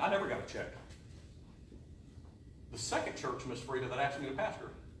 I never got a check. The second church, Miss Frida, that asked me to pastor,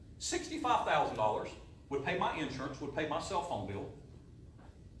 $65,000 would pay my insurance, would pay my cell phone bill,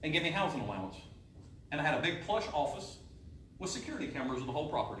 and give me housing allowance. And I had a big plush office with security cameras of the whole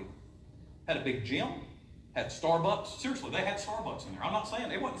property. Had a big gym, had Starbucks. Seriously, they had Starbucks in there. I'm not saying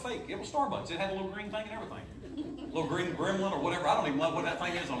it wasn't fake. It was Starbucks. It had a little green thing and everything. A little green gremlin or whatever. I don't even know what that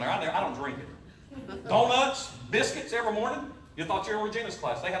thing is on there. I don't drink it. Donuts, biscuits every morning. You thought you were in Regina's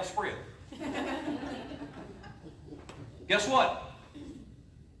class. They had a spread. Guess what?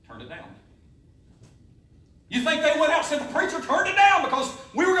 Turned it down. You think they went out and said the preacher turned it down because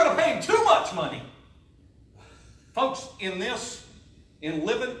we were going to pay him too much money? Folks, in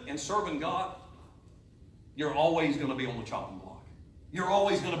living and serving God, you're always going to be on the chopping block. You're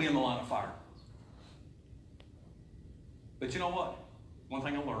always going to be in the line of fire. But you know what? One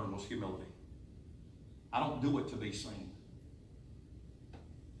thing I learned was humility. I don't do it to be seen.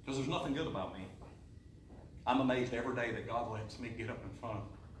 Because there's nothing good about me. I'm amazed every day that God lets me get up in front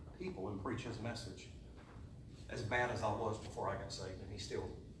of people and preach His message. As bad as I was before I got saved, and He still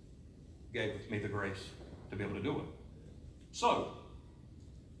gave me the grace to be able to do it. So,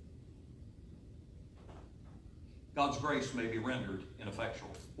 God's grace may be rendered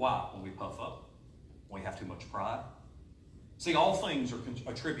ineffectual. Why? When we puff up, when we have too much pride. See, all things are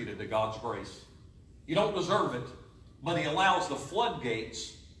attributed to God's grace. You don't deserve it, but He allows the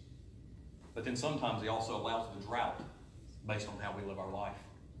floodgates, but then sometimes He also allows the drought based on how we live our life.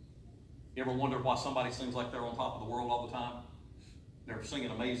 You ever wondered why somebody sings like they're on top of the world all the time? They're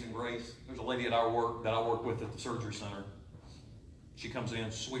singing Amazing Grace. There's a lady at our work that I work with at the surgery center. She comes in,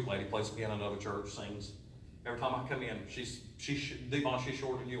 sweet lady, plays piano in another church, sings. Every time I come in, Devon, she's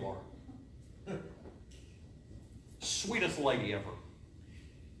shorter than you are. Sweetest lady ever.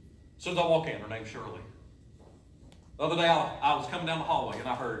 As soon as I walk in, her name's Shirley. The other day, I was coming down the hallway and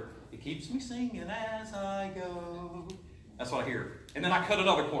I heard, "It keeps me singing as I go." That's what I hear. And then I cut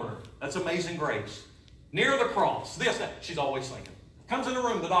another corner. That's Amazing Grace. Near the cross. This, that. She's always singing. Comes in the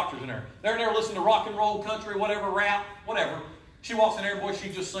room, the doctor's in there. They're in there listening to rock and roll, country, whatever, rap, whatever. She walks in there, boy,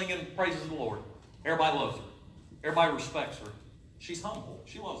 she's just singing praises of the Lord. Everybody loves her. Everybody respects her. She's humble.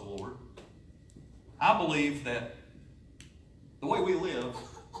 She loves the Lord. I believe that the way we live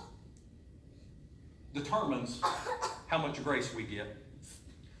determines how much grace we get.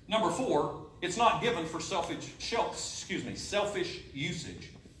 Number 4, it's not given for selfish usage.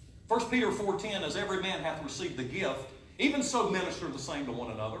 1 Peter 4:10, as every man hath received the gift, even so minister the same to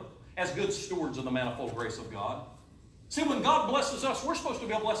one another, as good stewards of the manifold grace of God. See, when God blesses us, we're supposed to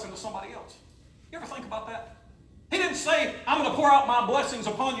be a blessing to somebody else. You ever think about that? He didn't say, "I'm going to pour out my blessings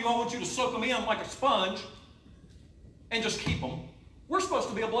upon you. I want you to soak them in like a sponge and just keep them." We're supposed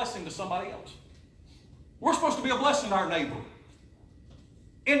to be a blessing to somebody else. We're supposed to be a blessing to our neighbor.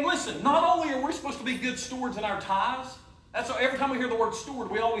 And listen, not only are we supposed to be good stewards in our tithes, that's why every time we hear the word steward,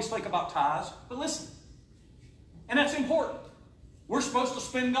 we always think about tithes. But listen, and that's important. We're supposed to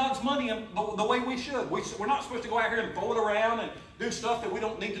spend God's money in the way we should. We're not supposed to go out here and throw it around and do stuff that we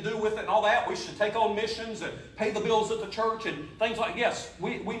don't need to do with it and all that. We should take on missions and pay the bills at the church and things like, yes,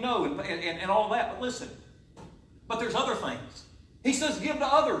 we know and all that. But listen, but there's other things. He says give to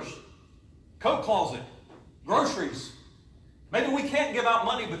others. Coat closet, groceries. Maybe we can't give out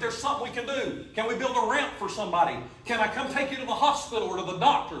money, but there's something we can do. Can we build a ramp for somebody? Can I come take you to the hospital or to the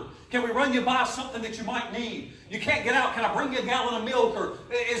doctor? Can we run you by something that you might need? You can't get out. Can I bring you a gallon of milk? Or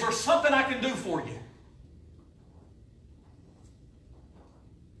is there something I can do for you?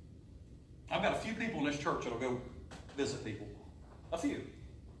 I've got a few people in this church that'll go visit people. A few.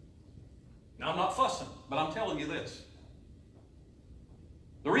 Now, I'm not fussing, but I'm telling you this.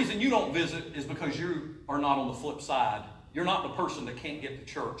 The reason you don't visit is because you are not on the flip side. You're not the person that can't get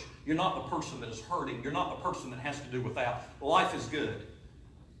to church. You're not the person that is hurting. You're not the person that has to do with that. Life is good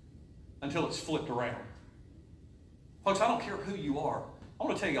until it's flipped around. Folks, I don't care who you are. I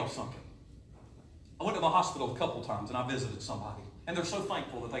want to tell y'all something. I went to the hospital a couple times and I visited somebody. And they're so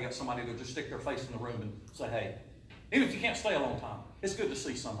thankful that they got somebody to just stick their face in the room and say, "Hey," even if you can't stay a long time, it's good to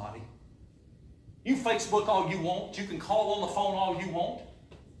see somebody. You Facebook all you want. You can call on the phone all you want.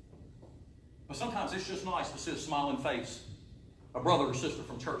 But sometimes it's just nice to see a smiling face, a brother or sister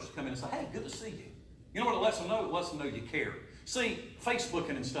from church to come in and say, "Hey, good to see you." You know what it lets them know? It lets them know you care. See,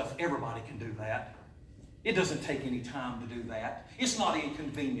 Facebooking and stuff, everybody can do that. It doesn't take any time to do that. It's not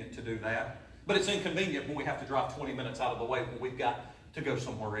inconvenient to do that. But it's inconvenient when we have to drive 20 minutes out of the way when we've got to go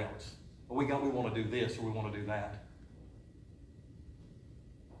somewhere else. Or we want to do this or we want to do that.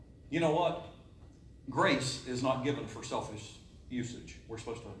 You know what? Grace is not given for selfish usage. We're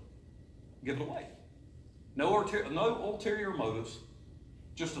supposed to give it away. No ulterior motives,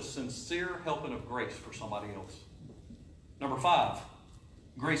 just a sincere helping of grace for somebody else. Number 5,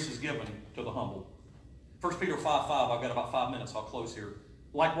 grace is given to the humble. 1 Peter 5:5, I've got about 5 minutes, I'll close here.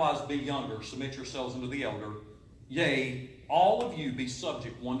 Likewise, be younger, submit yourselves unto the elder. Yea, all of you be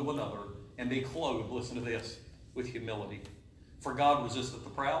subject one to another, and be clothed, listen to this, with humility. For God resisteth the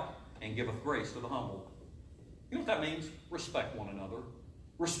proud, and giveth grace to the humble. You know what that means? Respect one another.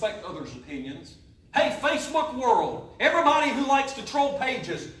 Respect others' opinions. Hey, Facebook world, everybody who likes to troll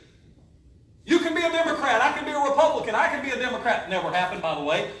pages, you can be a Democrat, I can be a Republican, I can be a Democrat, never happened by the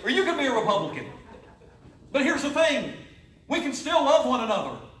way, or you can be a Republican. But here's the thing, we can still love one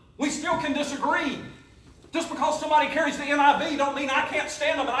another. We still can disagree. Just because somebody carries the NIV don't mean I can't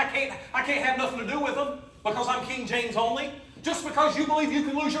stand them and I can't have nothing to do with them because I'm King James only. Just because you believe you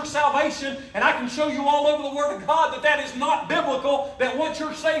can lose your salvation, and I can show you all over the Word of God that that is not biblical, that once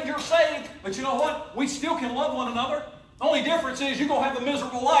you're saved, you're saved. But you know what? We still can love one another. The only difference is you're going to have a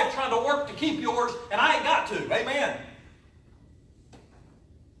miserable life trying to work to keep yours, and I ain't got to. Amen.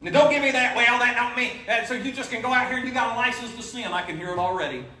 Now don't give me that, well, that don't mean, so you just can go out here and you got a license to sin. I can hear it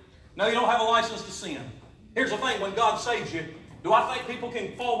already. No, you don't have a license to sin. Here's the thing, when God saves you, do I think people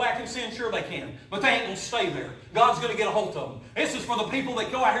can fall back and sin? Sure they can. But they ain't going to stay there. God's going to get a hold of them. This is for the people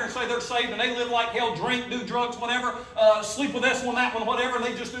that go out here and say they're saved and they live like hell, drink, do drugs, whatever, sleep with this one, that one, whatever, and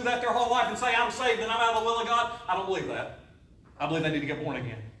they just do that their whole life and say, I'm saved and I'm out of the will of God. I don't believe that. I believe they need to get born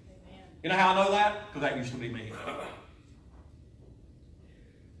again. Amen. You know how I know that? Because that used to be me.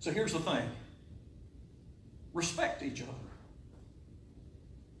 So here's the thing. Respect each other.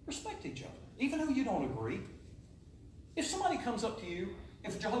 Respect each other. Even though you don't agree. If somebody comes up to you,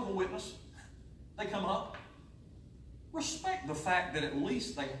 if a Jehovah's Witness, they come up, respect the fact that at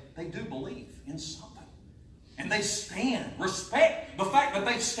least they do believe in something. And they stand. Respect the fact that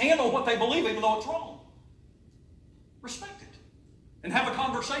they stand on what they believe even though it's wrong. Respect it. And have a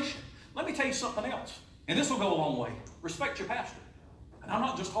conversation. Let me tell you something else. And this will go a long way. Respect your pastor. And I'm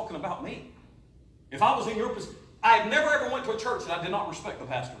not just talking about me. If I was in your position, I never ever went to a church that I did not respect the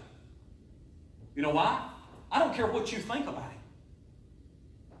pastor. You know why? I don't care what you think about him.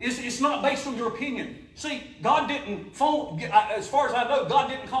 It's not based on your opinion. See, God didn't as far as I know, God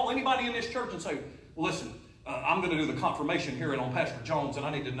didn't call anybody in this church and say, listen, I'm going to do the confirmation hearing on Pastor Jones, and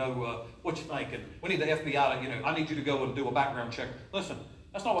I need to know what you think, and we need the FBI to, I need you to go and do a background check. Listen,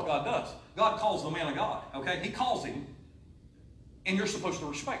 that's not what God does. God calls the man of God, okay? He calls him, and you're supposed to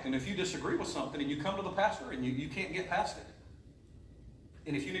respect. And if you disagree with something and you come to the pastor and you can't get past it,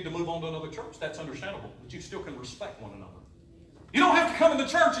 and if you need to move on to another church, that's understandable. But you still can respect one another. You don't have to come into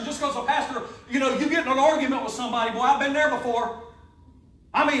church and just because a pastor, you get in an argument with somebody. Boy, I've been there before.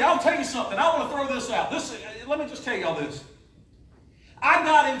 I mean, I'll tell you something. I want to throw this out. Let me just tell y'all this. I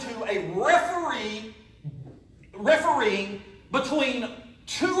got into a refereeing between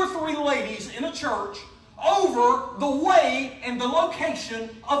 2 or 3 ladies in a church over the way and the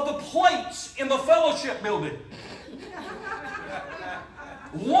location of the plates in the fellowship building.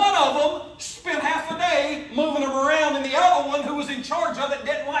 One of them spent half a day moving them around, and the other one, who was in charge of it,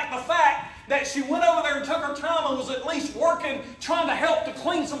 didn't like the fact that she went over there and took her time and was at least working, trying to help to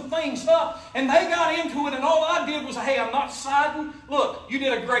clean some things up. And they got into it, and all I did was, hey, I'm not siding. Look, you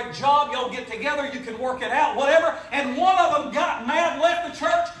did a great job. Y'all get together. You can work it out, whatever. And one of them got mad, left the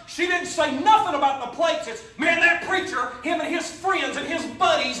church. She didn't say nothing about the plates. It's, man, that preacher, him and his friends and his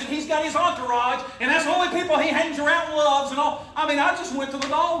buddies, and he's got his entourage, and that's the only people he hangs around and loves and all. I mean, I just went to the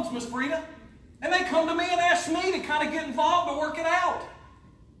dogs, Miss Frida. And they come to me and ask me to kind of get involved to work it out.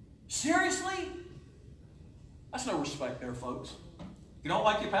 Seriously? That's no respect there, folks. You don't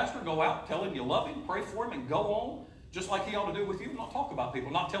like your pastor? Go out, tell him you love him, pray for him, and go on, just like he ought to do with you. Not talk about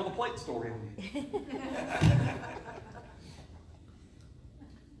people, not tell the plate story on you.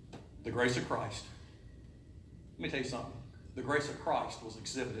 The grace of Christ. Let me tell you something. The grace of Christ was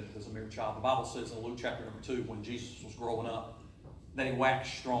exhibited as a mere child. The Bible says in Luke chapter number 2, when Jesus was growing up, that he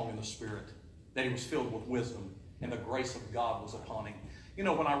waxed strong in the Spirit, that he was filled with wisdom, and the grace of God was upon him. You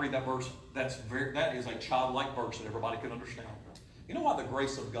know, when I read that verse, that is a childlike verse that everybody can understand. You know why the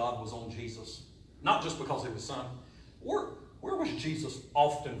grace of God was on Jesus? Not just because he was son. Where was Jesus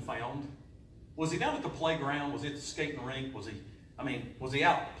often found? Was he down at the playground? Was he at the skating rink? Was he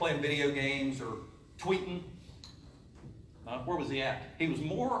out playing video games or tweeting. Where was he at? He was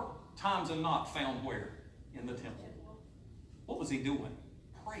more times than not found where? In the temple. What was he doing?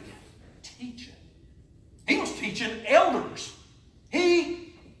 Praying, teaching. He was teaching elders.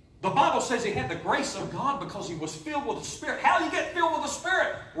 The Bible says he had the grace of God because he was filled with the Spirit. How do you get filled with the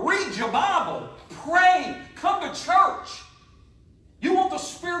Spirit? Read your Bible. Pray. Come to church. You want the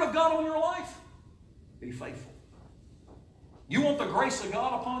Spirit of God on your life? Be faithful. You want the grace of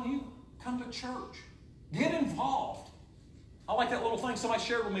God upon you? Come to church. Get involved. I like that little thing somebody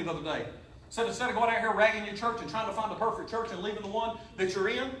shared with me the other day. Said instead of going out here ragging your church and trying to find the perfect church and leaving the one that you're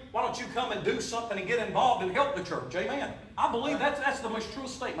in, why don't you come and do something and get involved and help the church? Amen. I believe that's the most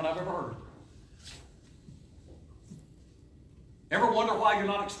truest statement I've ever heard. Ever wonder why you're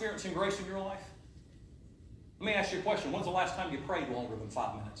not experiencing grace in your life? Let me ask you a question. When's the last time you prayed longer than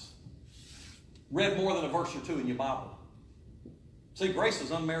 5 minutes? Read more than a verse or two in your Bible? See, grace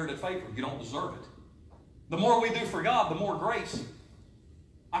is unmerited favor. You don't deserve it. The more we do for God, the more grace,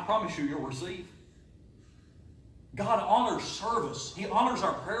 I promise you, you'll receive. God honors service. He honors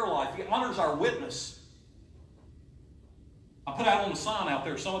our prayer life. He honors our witness. I put out on the sign out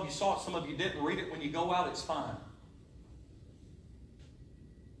there. Some of you saw it, some of you didn't. Read it when you go out. It's fine.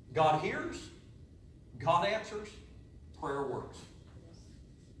 God hears. God answers. Prayer works.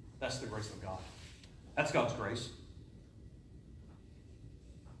 That's the grace of God. That's God's grace.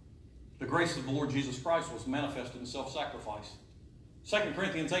 The grace of the Lord Jesus Christ was manifested in self-sacrifice. 2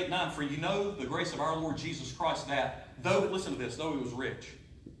 Corinthians 8:9, for you know the grace of our Lord Jesus Christ that, though, listen to this, though he was rich,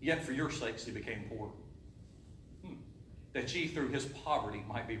 yet for your sakes he became poor. That ye through his poverty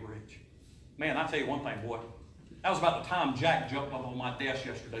might be rich. Man, I tell you one thing, boy. That was about the time Jack jumped up on my desk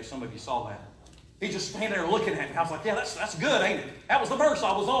yesterday. Some of you saw that. He just standing there looking at me. I was like, yeah, that's good, ain't it? That was the verse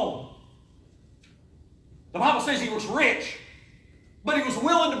I was on. The Bible says he was rich, but he was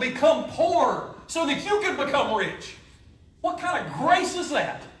willing to become poor so that you could become rich. What kind of grace is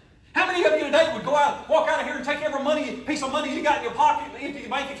that? How many of you today would go out, walk out of here and take every piece of money you got in your pocket and empty your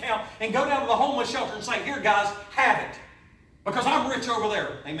bank account and go down to the homeless shelter and say, here, guys, have it. Because I'm rich over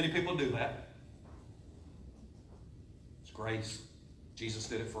there. Ain't many people do that. It's grace. Jesus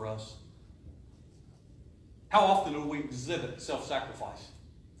did it for us. How often do we exhibit self-sacrifice?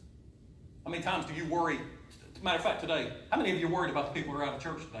 How many times do you worry? Matter of fact, today, how many of you are worried about the people who are out of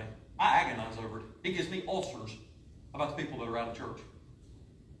church today? I agonize over it. It gives me ulcers about the people that are out of church.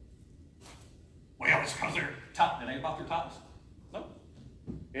 Well, it's because they're tight. It ain't about their tightness. No.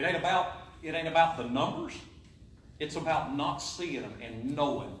 It ain't about the numbers. It's about not seeing them and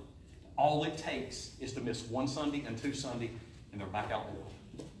knowing all it takes is to miss one Sunday and 2 Sundays, and they're back out in the world.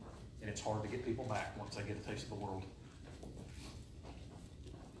 And it's hard to get people back once they get a taste of the world.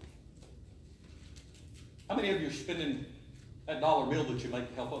 How many of you are spending that dollar bill that you make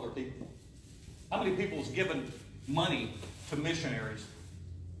to help other people? How many people is giving money to missionaries?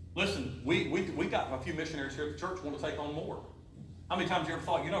 Listen, we got a few missionaries here at the church want to take on more. How many times you ever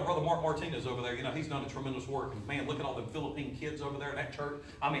thought, Brother Mark Martinez over there, he's done a tremendous work. And man, look at all the Philippine kids over there in that church.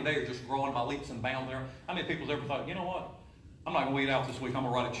 I mean, they are just growing by leaps and bounds there. How many people's ever thought, you know what? I'm not going to wait out this week. I'm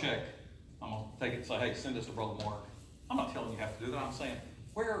going to write a check. I'm going to take it and say, hey, send this to Brother Mark. I'm not telling you how to do that. I'm saying,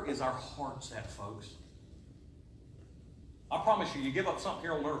 where is our hearts at, folks? I promise you, you give up something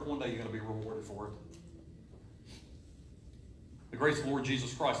here on earth, one day you're going to be rewarded for it. The grace of the Lord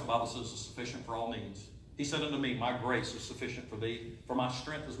Jesus Christ, the Bible says, is sufficient for all needs. He said unto me, my grace is sufficient for thee, for my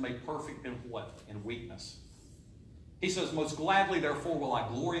strength is made perfect in what? In weakness. He says, most gladly, therefore, will I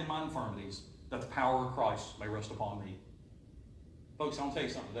glory in my infirmities, that the power of Christ may rest upon me. Folks, I'll tell you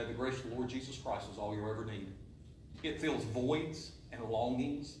something today. The grace of the Lord Jesus Christ is all you'll ever need. It fills voids and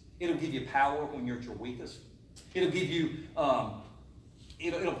longings. It'll give you power when you're at your weakest. It'll give you,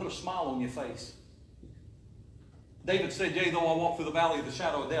 it'll put a smile on your face. David said, yea, though I walk through the valley of the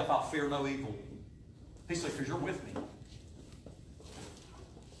shadow of death, I'll fear no evil. He said, because you're with me.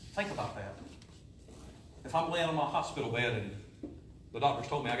 Think about that. If I'm laying on my hospital bed and the doctors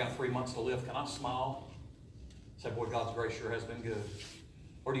told me I got 3 months to live, can I smile? Say, boy, God's grace sure has been good.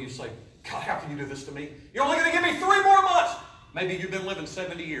 Or do you say, God, how can you do this to me? You're only going to give me 3 more months. Maybe you've been living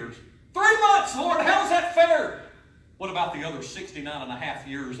 70 years. 3 months, Lord, how is that fair? What about the other 69 and a half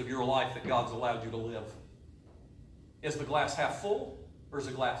years of your life that God's allowed you to live? Is the glass half full or is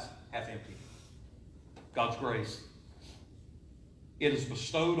the glass half empty? God's grace. It is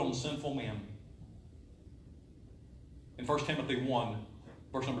bestowed on sinful men. In 1 Timothy 1,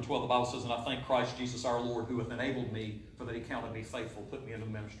 verse number 12, the Bible says, and I thank Christ Jesus our Lord, who hath enabled me, for that he counted me faithful, put me into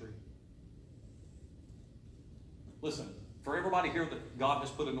the ministry. Listen, for everybody here that God has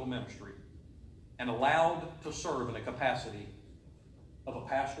put into a ministry and allowed to serve in a capacity, of a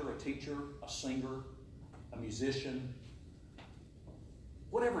pastor, a teacher, a singer, a musician,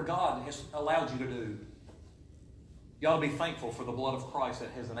 whatever God has allowed you to do, you ought to be thankful for the blood of Christ that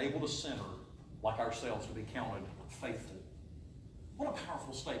has enabled a sinner like ourselves to be counted faithful. What a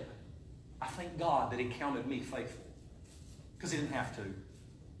powerful statement. I thank God that He counted me faithful because He didn't have to.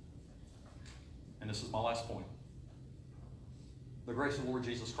 And this is my last point. The grace of the Lord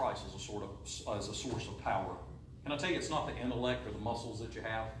Jesus Christ is a source of power. Can I tell you, it's not the intellect or the muscles that you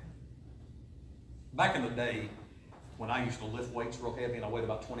have. Back in the day, when I used to lift weights real heavy and I weighed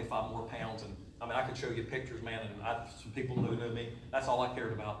about 25 more pounds, and I could show you pictures, man, and some people who knew me, that's all I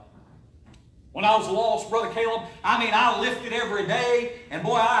cared about. When I was lost, Brother Caleb, I lifted every day, and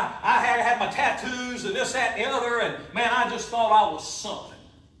boy, I had my tattoos and this, that, and the other, and man, I just thought I was something.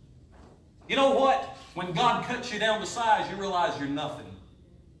 You know what? When God cuts you down to size, you realize you're nothing.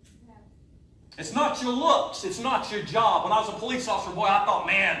 It's not your looks. It's not your job. When I was a police officer, boy, I thought,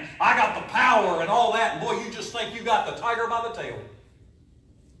 man, I got the power and all that. And boy, you just think you got the tiger by the tail.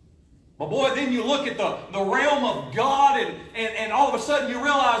 But boy, then you look at the realm of God and all of a sudden you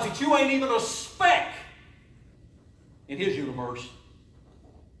realize that you ain't even a speck in His universe.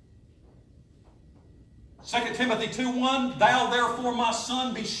 2 Timothy 2:1, Thou therefore, my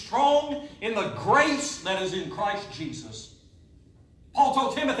son, be strong in the grace that is in Christ Jesus. Paul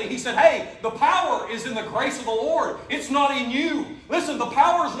told Timothy, he said, hey, the power is in the grace of the Lord. It's not in you. Listen, the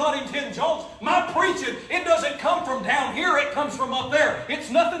power is not in Tim Jones. My preaching, it doesn't come from down here. It comes from up there. It's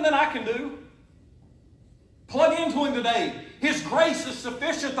nothing that I can do. Plug into Him today. His grace is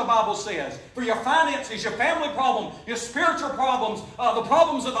sufficient, the Bible says, for your finances, your family problem, your spiritual problems, the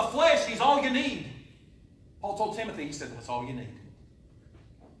problems of the flesh. He's all you need. Paul told Timothy, he said, that's all you need.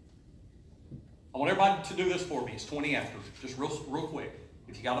 I want everybody to do this for me. It's 20 after. Just real quick.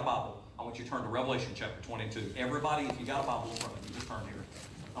 If you got a Bible, I want you to turn to Revelation chapter 22. Everybody, if you got a Bible in front of you, just turn here.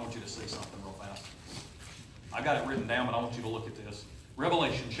 I want you to see something real fast. I got it written down, but I want you to look at this.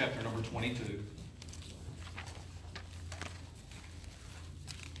 Revelation chapter number 22.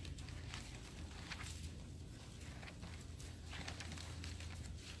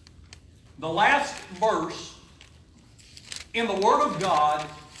 The last verse in the Word of God,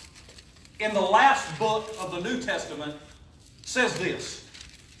 in the last book of the New Testament, says this.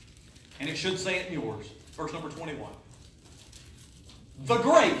 And it should say it in yours. Verse number 21. The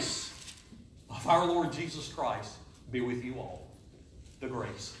grace of our Lord Jesus Christ be with you all. The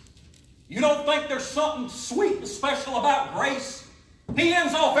grace. You don't think there's something sweet and special about grace? He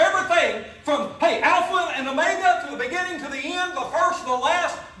ends off everything from, hey, Alpha and Omega to the beginning to the end, the first, the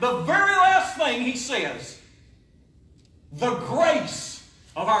last, the very last thing he says. The grace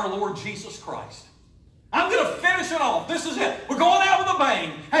of our Lord Jesus Christ. I'm going to finish it off. This is it. We're going out with a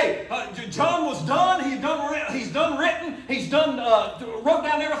bang. Hey, John was done. He's done written. He's done wrote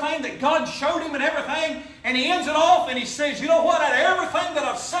down everything that God showed him and everything. And he ends it off and he says, you know what? Out of everything that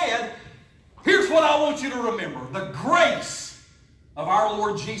I've said, here's what I want you to remember. The grace of our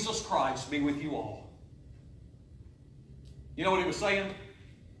Lord Jesus Christ be with you all. You know what he was saying?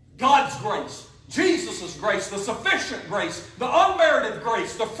 God's grace. Jesus' grace, the sufficient grace, the unmerited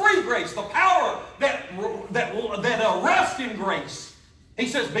grace, the free grace, the power that rests in grace. He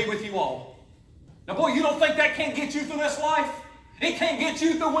says, be with you all. Now, boy, you don't think that can't get you through this life? It can't get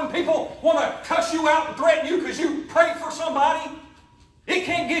you through when people want to cuss you out and threaten you because you prayed for somebody? It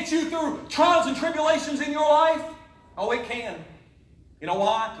can't get you through trials and tribulations in your life? Oh, it can. You know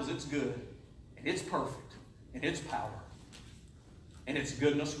why? Because it's good, and it's perfect, and it's power, and it's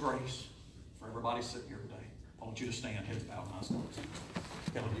goodness, grace. For everybody sitting here today, I want you to stand, heads bowed, and eyes closed.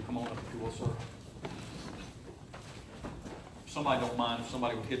 Kelly, you come on up if you will, sir. If somebody don't mind, if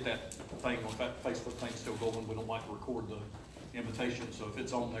somebody would hit that thing, if that Facebook thing's still going, we don't like to record the invitation, so if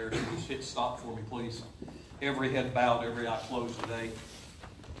it's on there, just hit stop for me, please. Every head bowed, every eye closed today.